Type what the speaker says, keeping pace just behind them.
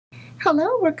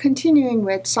Hello, we're continuing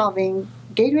with solving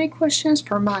gateway questions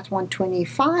for Math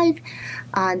 125.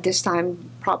 This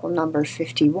time problem number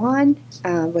 51,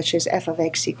 which is f of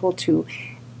x equal to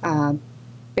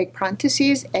big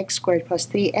parentheses x squared plus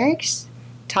 3x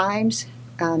times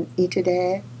e to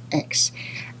the x.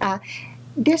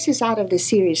 This is out of the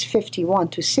series 51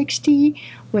 to 60,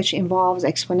 which involves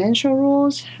exponential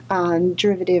rules,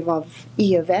 derivative of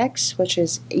e of x, which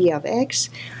is e of x,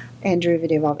 and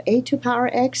derivative of a to power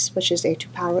x, which is a to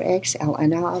power x,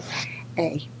 ln of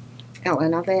a,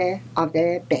 ln of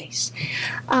the base.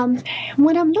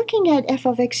 When I'm looking at f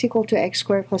of x equal to x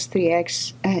squared plus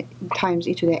 3x times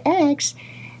e to the x,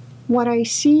 what I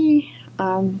see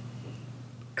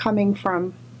coming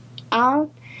from out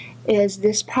is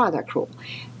this product rule.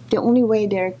 The only way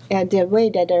the way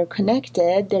that they're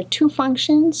connected, there are two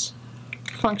functions,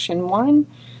 function 1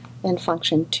 and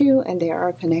function 2, and they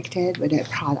are connected with a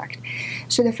product.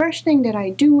 So the first thing that I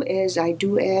do is I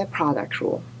do a product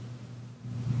rule.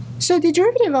 So the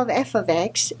derivative of f of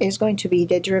x is going to be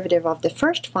the derivative of the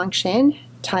first function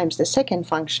times the second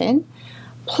function,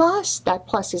 plus, that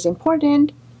plus is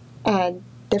important,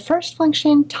 the first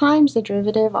function times the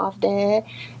derivative of the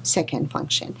second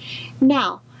function.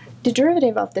 Now, the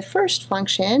derivative of the first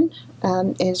function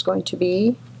is going to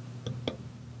be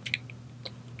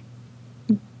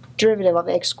derivative of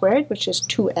x squared, which is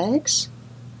 2x,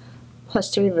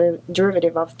 plus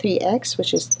derivative of 3x,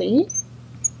 which is 3,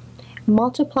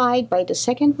 multiplied by the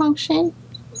second function,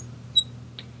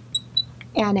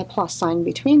 and a plus sign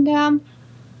between them,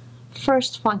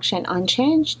 first function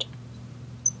unchanged,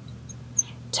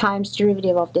 times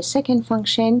derivative of the second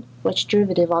function, which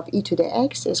derivative of e to the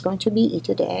x is going to be e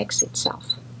to the x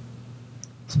itself.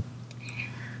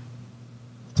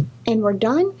 And we're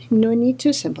done. No need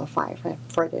to simplify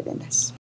further than this.